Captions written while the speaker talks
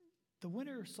The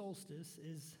winter solstice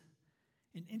is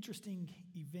an interesting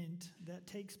event that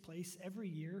takes place every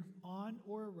year on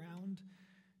or around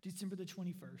December the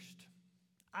 21st.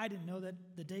 I didn't know that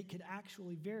the date could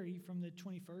actually vary from the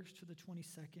 21st to the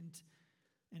 22nd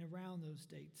and around those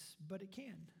dates, but it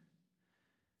can.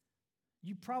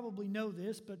 You probably know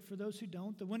this, but for those who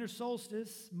don't, the winter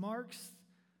solstice marks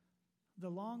the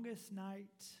longest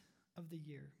night of the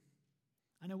year.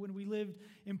 I know when we lived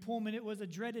in Pullman, it was a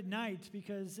dreaded night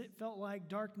because it felt like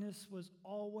darkness was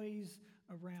always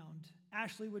around.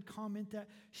 Ashley would comment that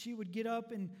she would get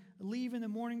up and leave in the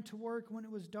morning to work when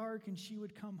it was dark, and she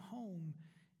would come home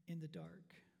in the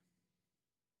dark.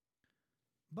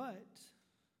 But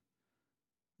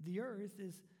the earth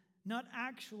is not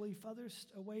actually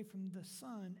furthest away from the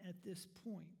sun at this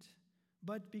point,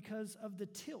 but because of the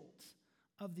tilt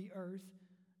of the earth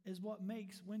is what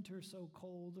makes winter so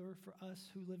cold, or for us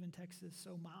who live in Texas,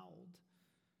 so mild.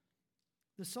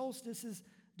 The solstice is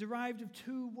derived of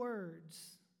two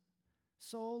words,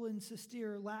 sol and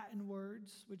sistere, Latin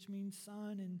words, which means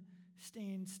sun and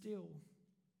stand still.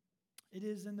 It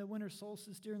is in the winter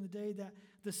solstice during the day that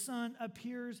the sun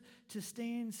appears to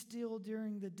stand still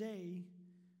during the day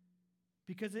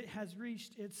because it has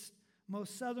reached its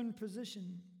most southern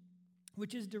position,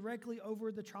 which is directly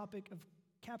over the Tropic of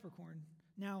Capricorn.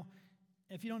 Now,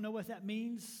 if you don't know what that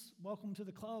means, welcome to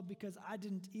the club, because I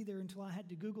didn't either until I had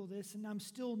to Google this, and I'm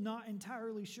still not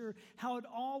entirely sure how it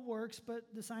all works, but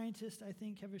the scientists, I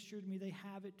think, have assured me they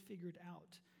have it figured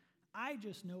out. I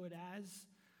just know it as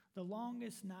the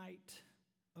longest night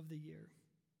of the year.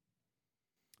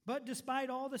 But despite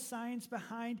all the science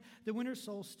behind the winter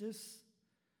solstice,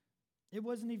 it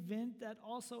was an event that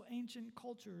also ancient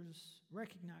cultures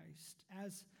recognized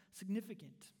as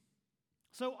significant.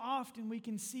 So often we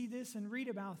can see this and read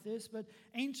about this, but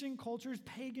ancient cultures,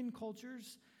 pagan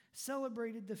cultures,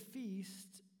 celebrated the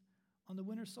feast on the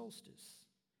winter solstice.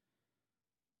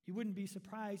 You wouldn't be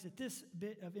surprised at this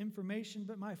bit of information,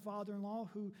 but my father-in-law,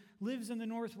 who lives in the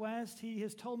Northwest, he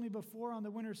has told me before on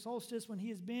the winter solstice when he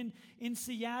has been in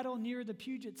Seattle near the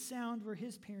Puget Sound where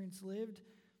his parents lived,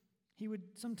 he would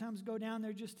sometimes go down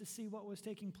there just to see what was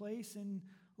taking place, and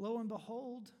lo and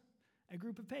behold, a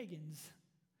group of pagans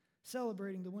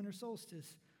celebrating the winter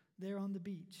solstice there on the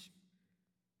beach.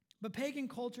 But pagan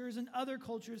cultures and other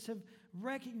cultures have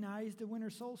recognized the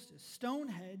winter solstice.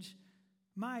 Stonehenge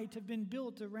might have been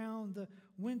built around the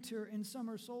winter and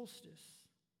summer solstice.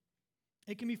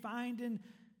 It can be found in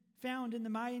the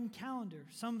Mayan calendar.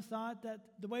 Some thought that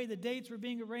the way the dates were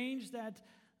being arranged, that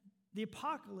the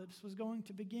apocalypse was going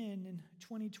to begin in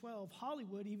 2012.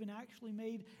 Hollywood even actually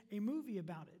made a movie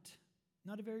about it.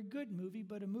 Not a very good movie,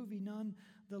 but a movie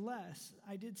nonetheless.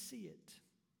 I did see it.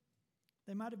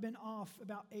 They might have been off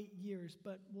about 8 years,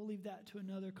 but we'll leave that to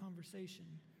another conversation.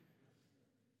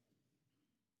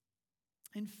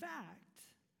 In fact,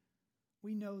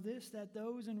 we know this, that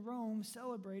those in Rome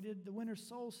celebrated the winter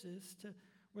solstice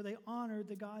where they honored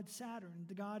the god Saturn,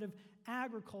 the god of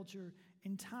agriculture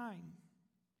and time.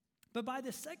 But by the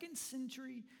 2nd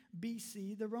century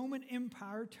BC, the Roman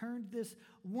Empire turned this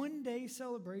one-day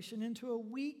celebration into a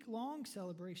week-long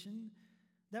celebration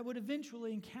that would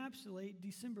eventually encapsulate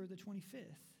December the 25th.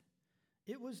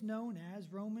 It was known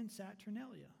as Roman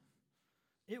Saturnalia.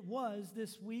 It was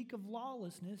this week of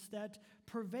lawlessness that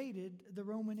pervaded the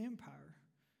Roman Empire.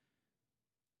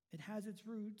 It has its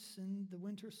roots in the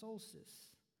winter solstice.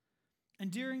 And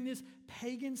during this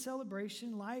pagan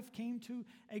celebration, life came to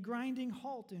a grinding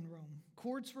halt in Rome.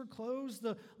 Courts were closed,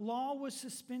 the law was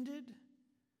suspended,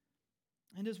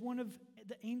 and as one of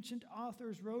the ancient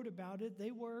authors wrote about it,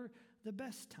 they were the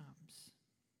best times.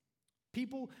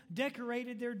 People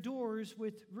decorated their doors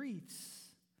with wreaths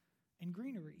and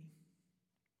greenery.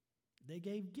 They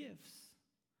gave gifts.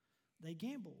 They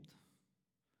gambled.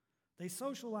 They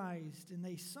socialized and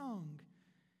they sung.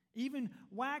 Even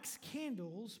wax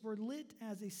candles were lit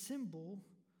as a symbol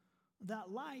that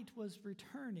light was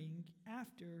returning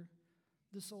after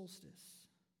the solstice.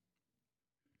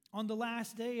 On the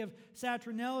last day of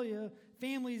Saturnalia,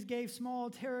 families gave small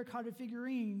terracotta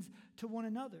figurines to one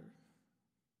another.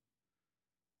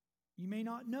 You may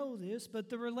not know this, but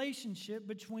the relationship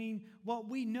between what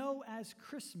we know as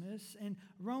Christmas and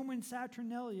Roman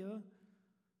Saturnalia,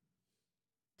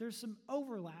 there's some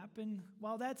overlap, and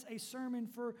while that's a sermon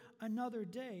for another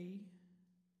day,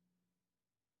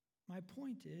 my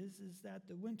point is that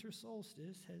the winter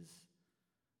solstice has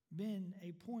been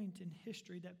a point in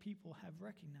history that people have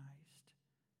recognized.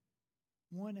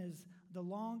 One as the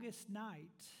longest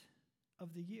night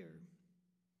of the year.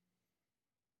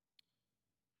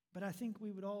 But I think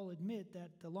we would all admit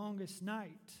that the longest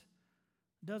night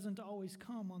doesn't always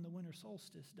come on the winter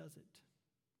solstice, does it?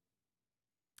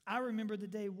 I remember the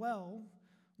day well.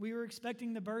 We were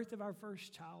expecting the birth of our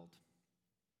first child.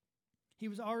 He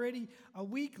was already a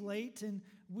week late, and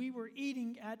we were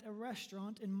eating at a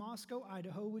restaurant in Moscow,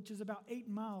 Idaho, which is about 8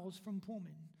 miles from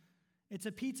Pullman. It's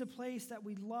a pizza place that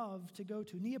we love to go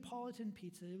to, Neapolitan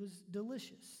pizza. It was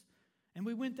delicious. And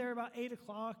we went there about 8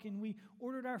 o'clock, and we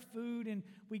ordered our food, and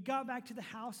we got back to the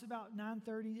house about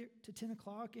 9:30 to 10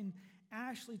 o'clock, and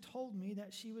Ashley told me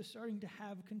that she was starting to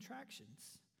have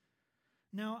contractions.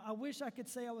 Now, I wish I could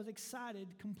say I was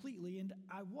excited completely, and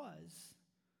I was.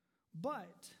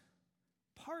 But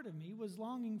part of me was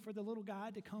longing for the little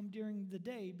guy to come during the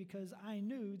day because I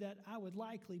knew that I would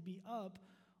likely be up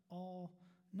all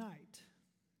night.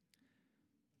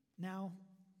 Now,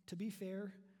 to be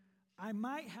fair, I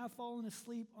might have fallen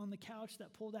asleep on the couch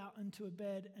that pulled out into a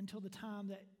bed until the time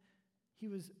that he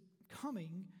was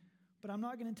coming, but I'm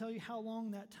not going to tell you how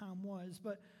long that time was.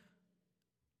 But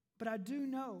I do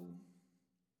know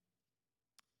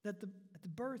that at the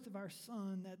birth of our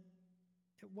son, that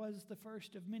it was the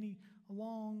first of many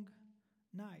long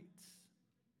nights.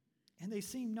 And they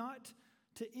seem not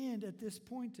to end at this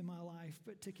point in my life,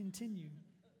 but to continue.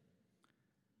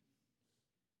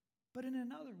 But in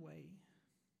another way,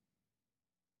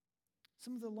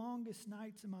 some of the longest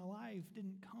nights in my life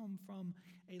didn't come from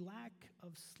a lack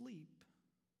of sleep,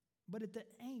 but at the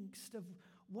angst of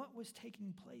what was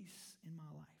taking place in my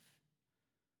life.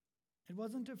 It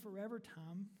wasn't a forever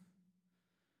time,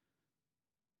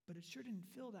 but it sure didn't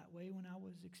feel that way when I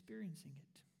was experiencing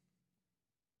it.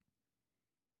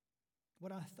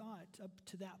 What I thought up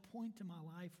to that point in my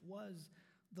life was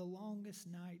the longest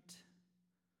night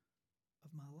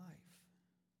of my life.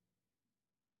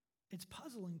 It's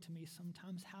puzzling to me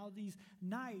sometimes how these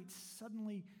nights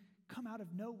suddenly come out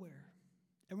of nowhere.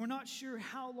 And we're not sure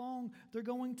how long they're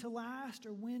going to last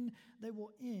or when they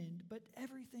will end, but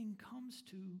everything comes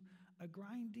to a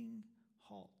grinding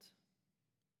halt.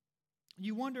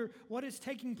 You wonder what is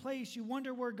taking place. You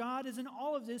wonder where God is in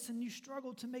all of this, and you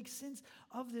struggle to make sense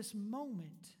of this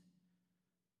moment.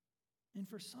 And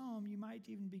for some, you might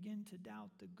even begin to doubt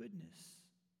the goodness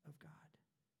of God.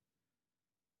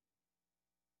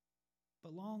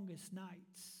 But longest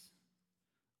nights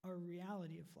are a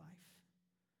reality of life.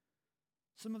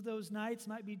 Some of those nights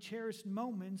might be cherished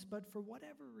moments, but for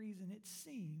whatever reason, it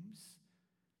seems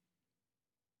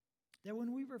that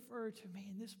when we refer to,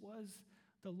 man, this was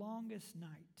the longest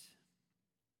night,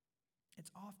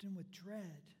 it's often with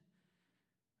dread,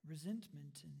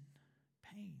 resentment, and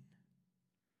pain.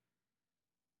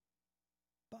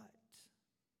 But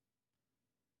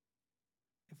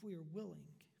if we are willing,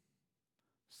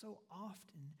 so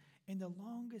often in the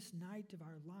longest night of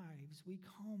our lives, we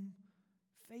come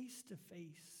face to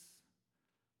face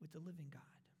with the living God.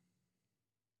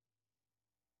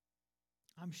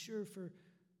 I'm sure for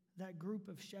that group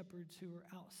of shepherds who were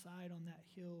outside on that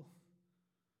hill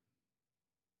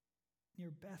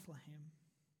near Bethlehem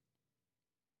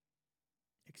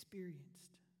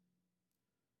experienced,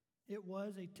 it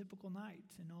was a typical night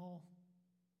in all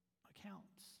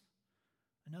accounts.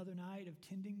 Another night of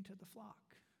tending to the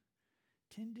flock,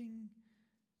 tending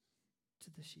to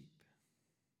the sheep.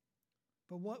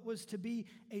 But what was to be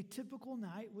a typical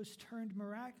night was turned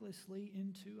miraculously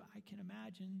into, I can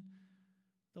imagine,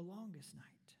 the longest night.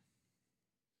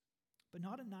 But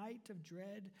not a night of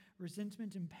dread,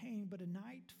 resentment, and pain, but a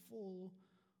night full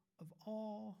of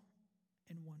awe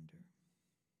and wonder,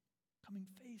 coming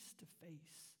face to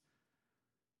face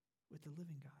with the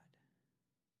living God.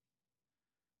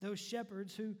 Those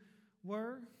shepherds who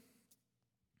were,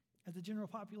 as the general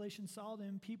population saw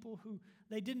them, people who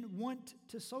they didn't want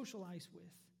to socialize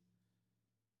with.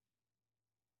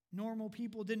 Normal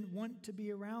people didn't want to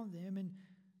be around them, and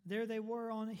there they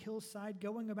were on a hillside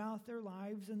going about their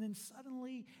lives, and then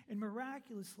suddenly and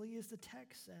miraculously, as the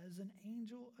text says, an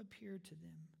angel appeared to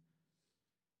them,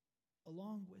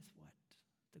 along with what?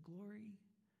 The glory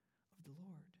of the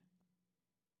Lord.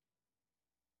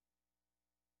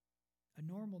 A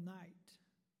normal night,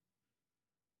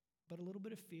 but a little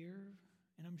bit of fear,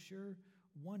 and I'm sure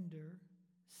wonder,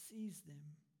 seized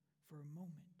them for a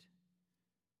moment.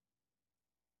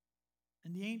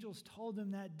 And the angels told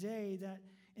them that day that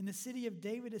in the city of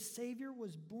David a Savior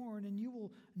was born, and you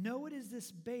will know it is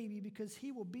this baby because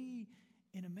he will be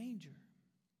in a manger.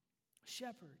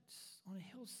 Shepherds on a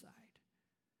hillside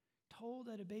told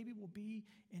that a baby will be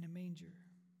in a manger.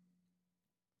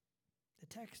 The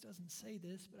text doesn't say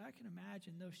this, but I can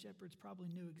imagine those shepherds probably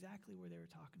knew exactly where they were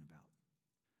talking about.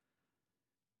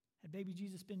 Had baby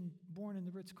Jesus been born in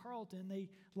the Ritz-Carlton, they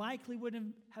likely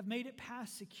wouldn't have made it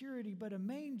past security, but a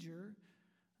manger,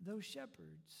 those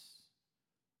shepherds,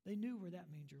 they knew where that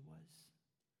manger was.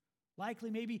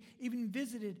 Likely maybe even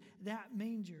visited that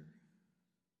manger.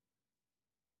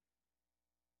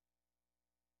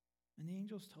 And the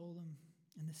angels told them,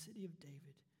 in the city of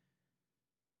David,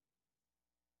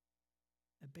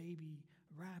 a baby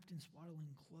wrapped in swaddling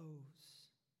clothes.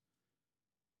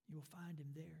 You will find him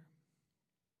there.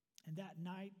 And that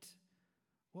night,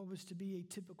 what was to be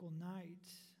a typical night,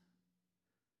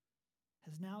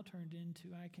 has now turned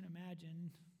into, I can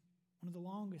imagine, one of the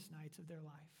longest nights of their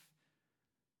life.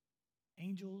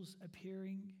 Angels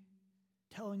appearing,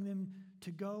 telling them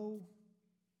to go.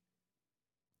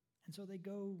 And so they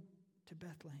go to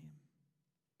Bethlehem.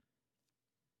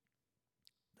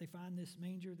 They find this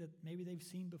manger that maybe they've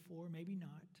seen before, maybe not.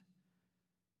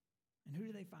 And who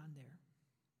do they find there?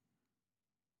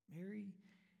 Mary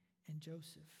and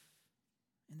Joseph,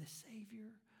 and the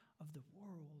Savior of the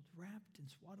world, wrapped in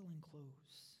swaddling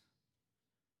clothes.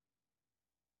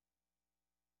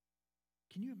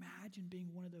 Can you imagine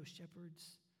being one of those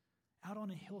shepherds out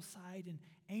on a hillside and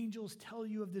angels tell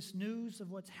you of this news of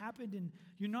what's happened and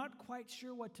you're not quite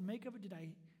sure what to make of it? Did I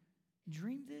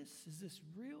dream this? Is this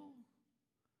real?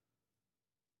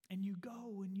 And you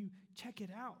go and you check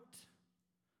it out.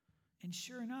 And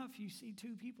sure enough, you see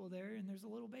two people there and there's a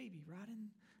little baby right in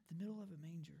the middle of a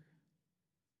manger.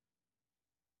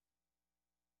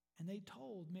 And they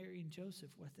told Mary and Joseph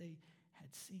what they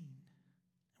had seen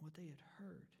and what they had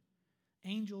heard.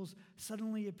 Angels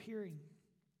suddenly appearing,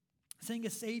 saying a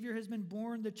Savior has been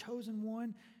born, the chosen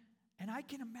one. And I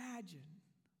can imagine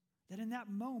that in that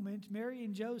moment, Mary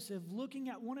and Joseph looking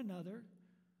at one another,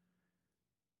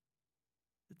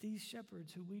 that these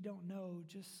shepherds who we don't know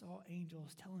just saw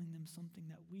angels telling them something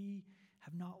that we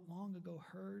have not long ago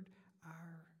heard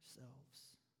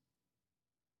ourselves.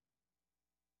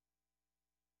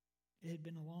 It had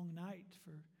been a long night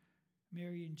for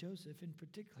Mary and Joseph, and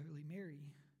particularly Mary.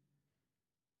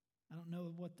 I don't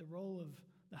know what the role of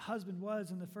the husband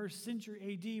was in the first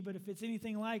century AD, but if it's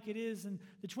anything like it is in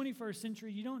the 21st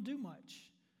century, you don't do much.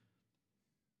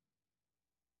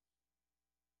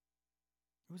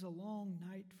 It was a long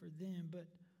night for them, but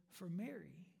for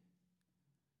Mary,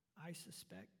 I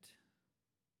suspect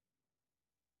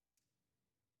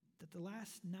that the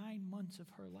last 9 months of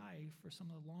her life were some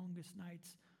of the longest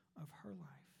nights of her life.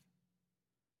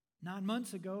 9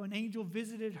 months ago, an angel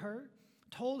visited her,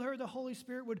 told her the Holy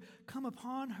Spirit would come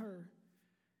upon her,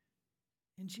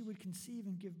 and she would conceive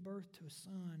and give birth to a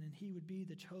son, and he would be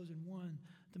the chosen one,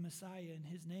 the Messiah, and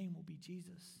his name will be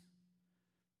Jesus.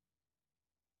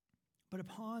 But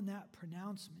upon that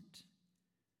pronouncement,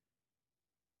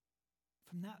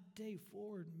 from that day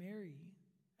forward, Mary,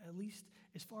 at least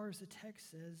as far as the text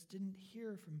says, didn't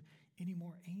hear from any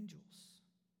more angels.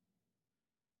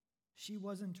 She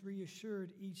wasn't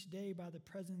reassured each day by the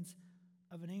presence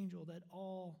of an angel that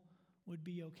all would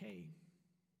be okay.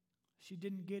 She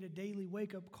didn't get a daily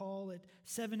wake-up call at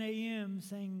 7 a.m.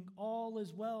 saying, all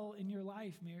is well in your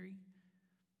life, Mary.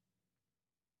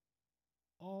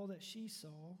 All that she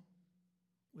saw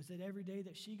was that every day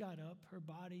that she got up, her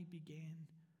body began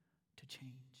to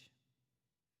change.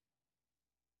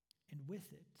 And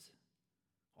with it,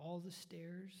 all the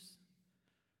stares,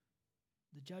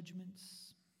 the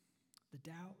judgments, the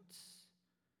doubts,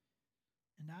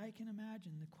 and I can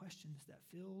imagine the questions that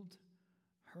filled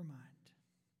her mind.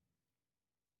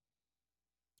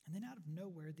 And then out of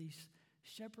nowhere, these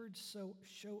shepherds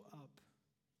show up,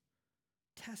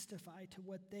 testify to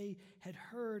what they had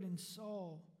heard and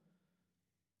saw.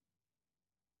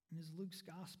 And as Luke's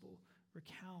gospel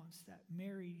recounts, that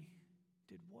Mary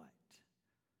did what?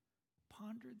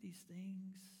 Pondered these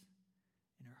things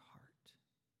in her heart.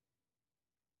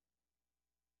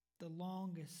 The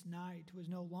longest night was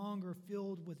no longer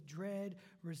filled with dread,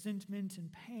 resentment,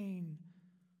 and pain,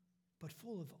 but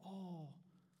full of awe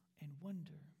and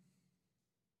wonder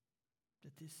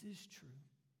that this is true,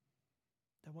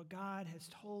 that what God has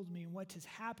told me and what has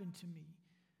happened to me,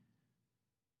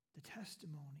 the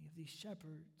testimony of these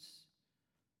shepherds.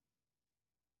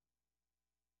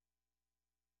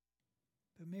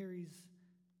 But Mary's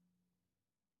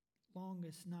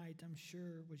longest night, I'm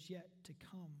sure, was yet to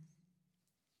come.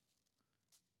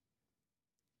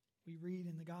 We read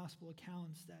in the gospel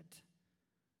accounts that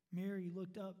Mary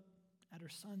looked up at her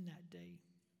son that day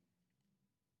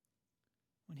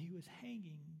when he was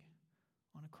hanging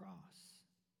on a cross.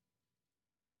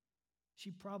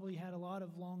 She probably had a lot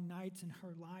of long nights in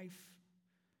her life.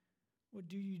 What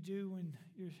do you do when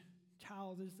your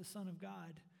child is the Son of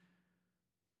God?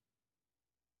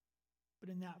 But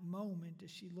in that moment,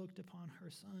 as she looked upon her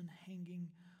son hanging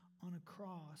on a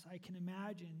cross, I can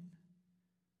imagine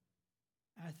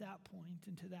At that point,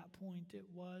 and to that point, it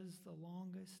was the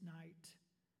longest night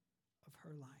of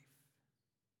her life.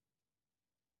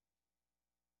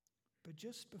 But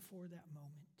just before that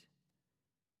moment,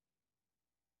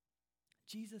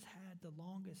 Jesus had the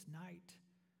longest night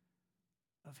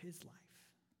of his life.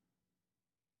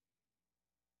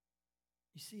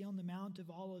 You see, on the Mount of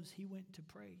Olives, he went to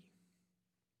pray.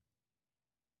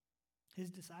 His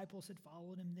disciples had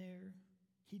followed him there.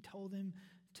 He told them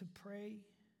to pray.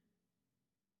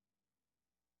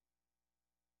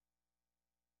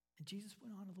 And Jesus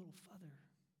went on a little further.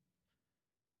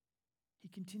 He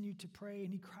continued to pray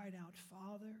and he cried out,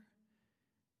 "Father,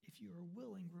 if you are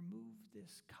willing, remove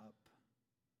this cup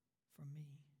from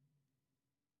me.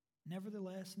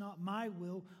 Nevertheless, not my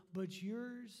will, but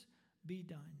yours be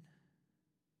done."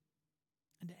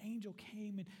 And the angel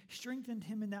came and strengthened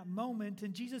him in that moment.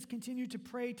 And Jesus continued to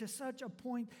pray to such a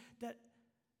point that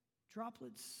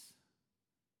droplets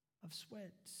of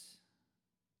sweat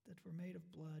that were made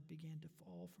of blood began to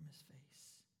fall from his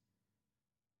face.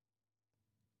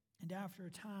 And after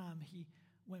a time, he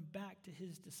went back to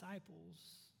his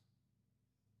disciples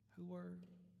who were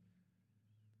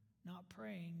not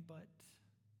praying but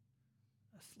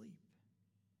asleep.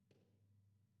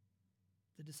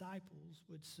 The disciples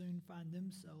would soon find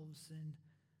themselves in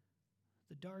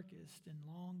the darkest and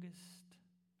longest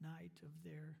night of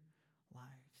their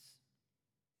lives.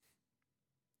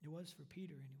 It was for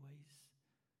Peter, anyways.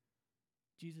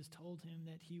 Jesus told him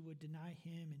that he would deny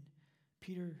him, and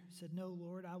Peter said, "No,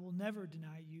 Lord, I will never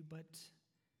deny you." But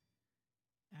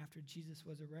after Jesus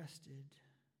was arrested,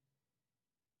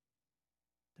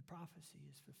 the prophecy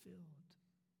is fulfilled.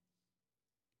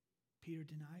 Peter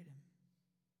denied him.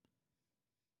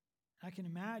 I can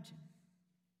imagine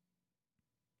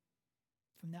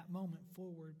from that moment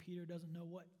forward, Peter doesn't know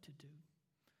what to do.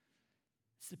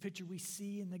 It's the picture we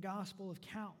see in the Gospel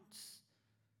accounts.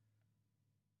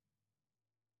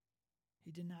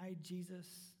 He denied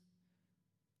Jesus.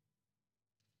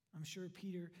 I'm sure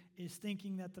Peter is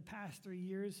thinking that the past 3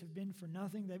 years have been for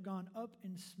nothing. They've gone up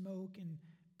in smoke, and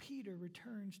Peter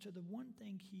returns to the one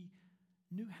thing he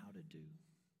knew how to do: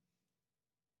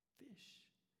 fish.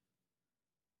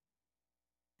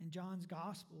 In John's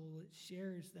Gospel, it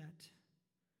shares that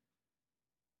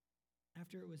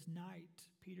after it was night,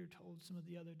 Peter told some of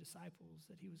the other disciples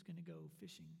that he was going to go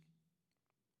fishing.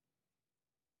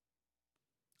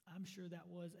 I'm sure that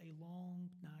was a long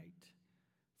night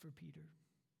for Peter.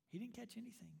 He didn't catch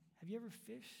anything. Have you ever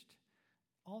fished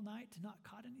all night and not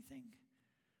caught anything?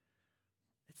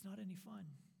 It's not any fun.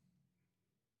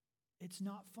 It's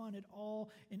not fun at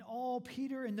all. And all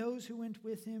Peter and those who went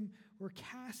with him were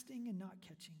casting and not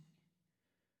catching.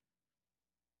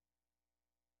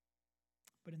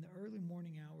 But in the early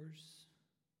morning hours,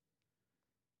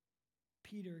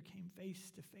 Peter came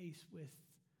face to face with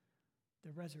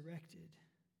the resurrected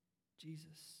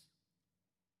Jesus.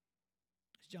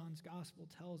 As John's Gospel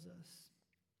tells us,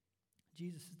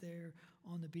 Jesus is there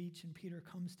on the beach, and Peter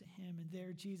comes to him, and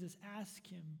there Jesus asks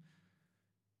him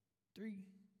 3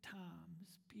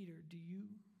 times, "Peter, do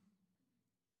you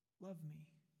love me?"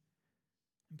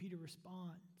 And Peter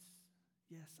responds,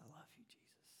 "Yes, I love you,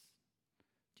 Jesus."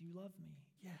 "Do you love me?"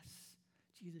 "Yes,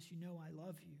 Jesus, you know I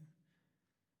love you."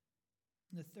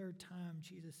 And the 3rd time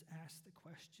Jesus asked the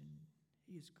question,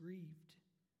 he is grieved.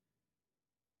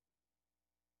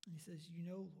 And he says, "You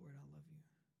know, Lord, I love you."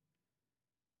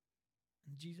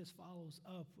 And Jesus follows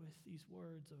up with these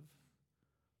words of,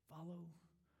 "Follow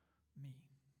me."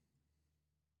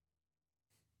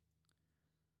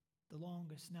 The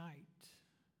longest night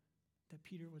that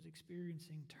Peter was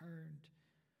experiencing turned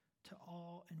to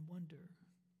awe and wonder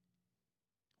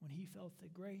when he felt the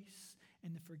grace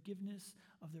and the forgiveness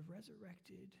of the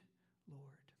resurrected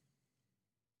Lord.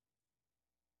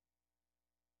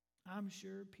 I'm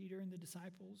sure Peter and the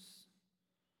disciples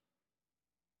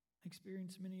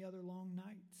experienced many other long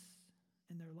nights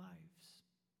in their lives.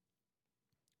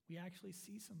 We actually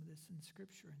see some of this in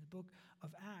Scripture. In the book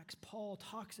of Acts, Paul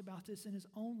talks about this in his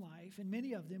own life, and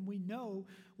many of them we know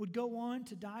would go on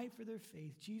to die for their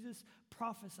faith. Jesus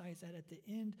prophesies that at the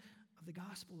end of the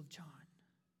Gospel of John.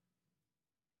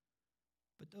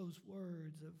 But those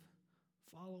words of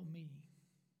 "follow me"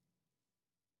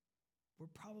 were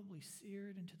probably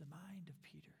seared into the mind of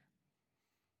Peter.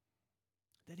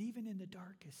 That even in the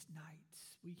darkest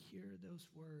nights, we hear those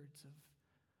words of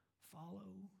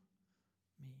 "follow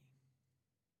me."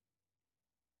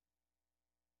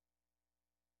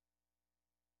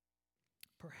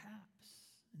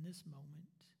 Perhaps in this moment,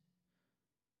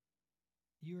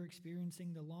 you're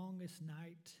experiencing the longest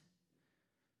night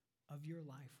of your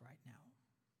life right now.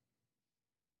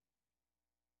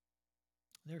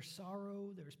 There's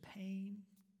sorrow, there's pain,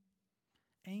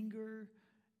 anger,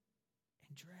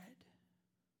 and dread,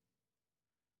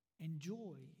 and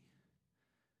joy.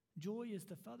 Joy is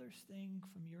the furthest thing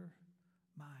from your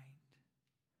mind.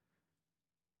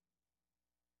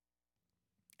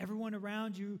 Everyone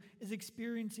around you is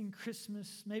experiencing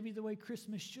Christmas, maybe the way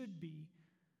Christmas should be,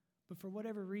 but for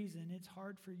whatever reason, it's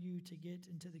hard for you to get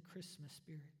into the Christmas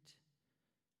spirit.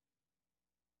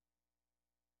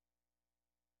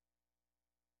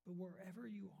 But wherever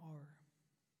you are,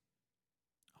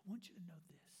 I want you to know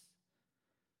this.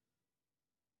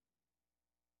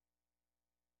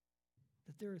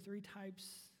 That there are three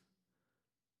types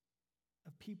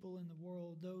of people in the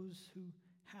world: those who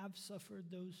have suffered,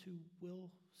 those who will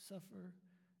suffer,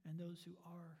 and those who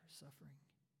are suffering.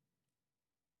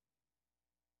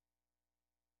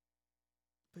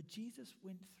 But Jesus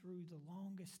went through the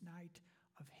longest night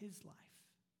of his life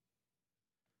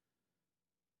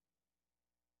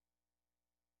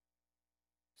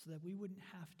so that we wouldn't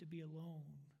have to be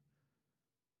alone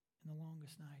in the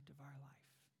longest night of our life.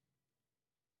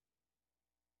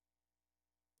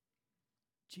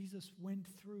 Jesus went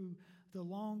through the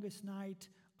longest night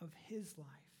of his life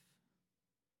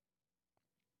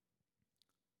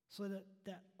so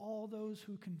that all those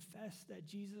who confess that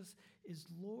Jesus is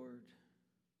Lord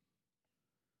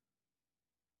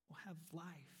will have life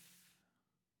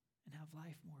and have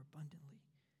life more abundantly.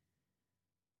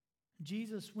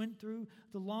 Jesus went through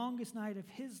the longest night of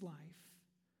his life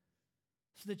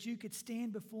so that you could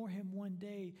stand before him one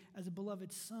day as a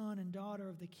beloved son and daughter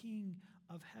of the King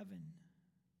of heaven.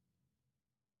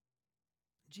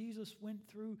 Jesus went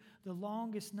through the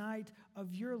longest night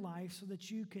of your life so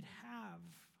that you could have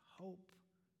hope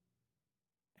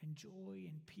and joy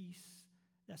and peace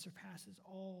that surpasses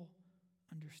all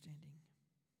understanding.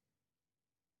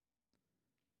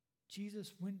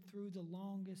 Jesus went through the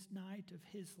longest night of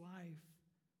his life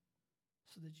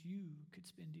so that you could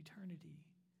spend eternity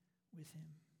with him.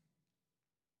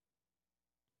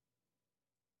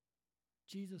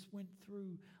 Jesus went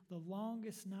through the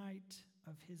longest night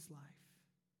of his life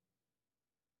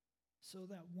so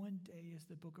that one day, as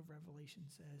the book of Revelation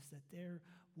says, that there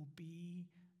will be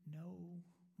no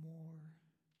more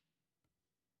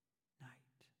night.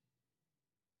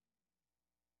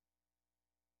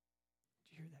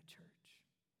 Do you hear that, church?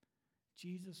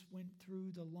 Jesus went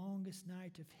through the longest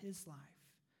night of his life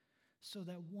so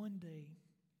that one day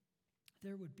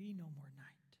there would be no more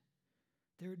night.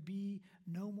 There would be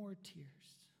no more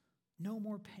tears, no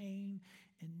more pain,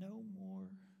 and no more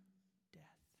death.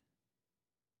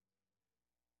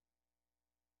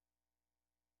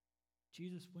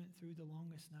 Jesus went through the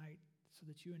longest night so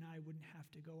that you and I wouldn't have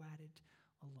to go at it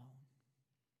alone.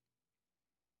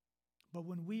 But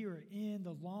when we are in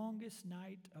the longest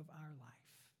night of our life,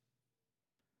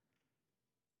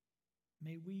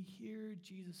 may we hear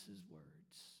Jesus'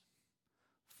 words,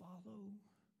 "Follow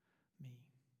me.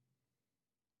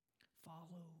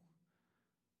 Follow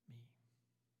me."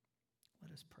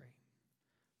 Let us pray.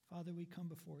 Father, we come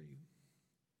before you.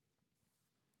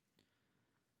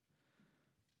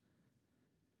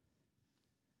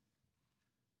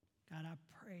 God, I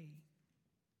pray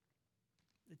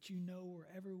that you know where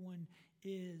everyone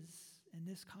is in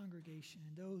this congregation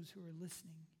and those who are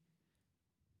listening.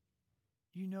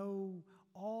 You know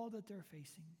all that they're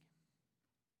facing.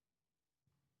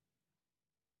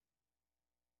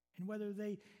 And whether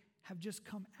they have just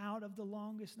come out of the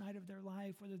longest night of their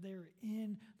life, whether they're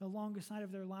in the longest night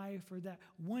of their life, or that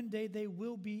one day they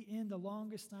will be in the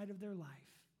longest night of their life,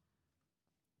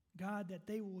 God, that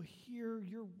they will hear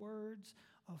your words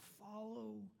of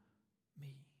 "follow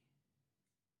me."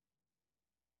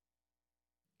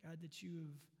 God, that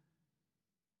you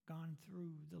have gone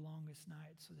through the longest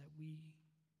night so that we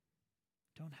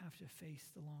don't have to face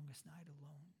the longest night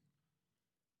alone.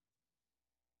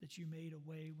 That you made a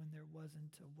way when there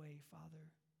wasn't a way,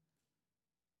 Father.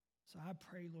 So I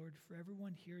pray, Lord, for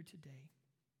everyone here today,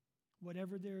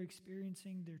 whatever they're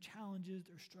experiencing, their challenges,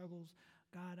 their struggles,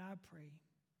 God, I pray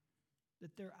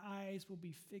that their eyes will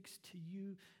be fixed to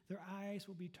you, their eyes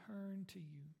will be turned to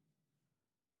you,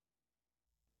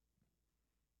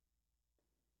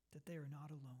 that they are not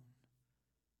alone,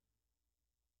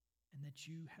 and that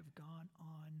you have gone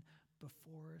on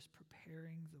before us,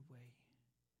 preparing the way.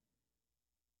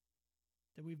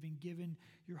 That we've been given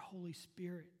your Holy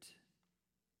Spirit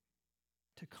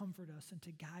to comfort us and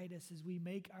to guide us as we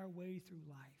make our way through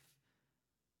life.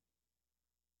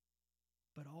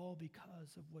 But all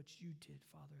because of what you did,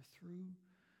 Father, through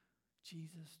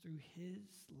Jesus, through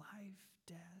his life,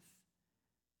 death,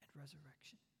 and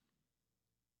resurrection.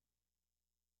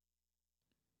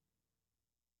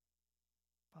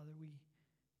 Father, we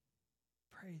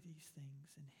pray these things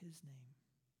in his name.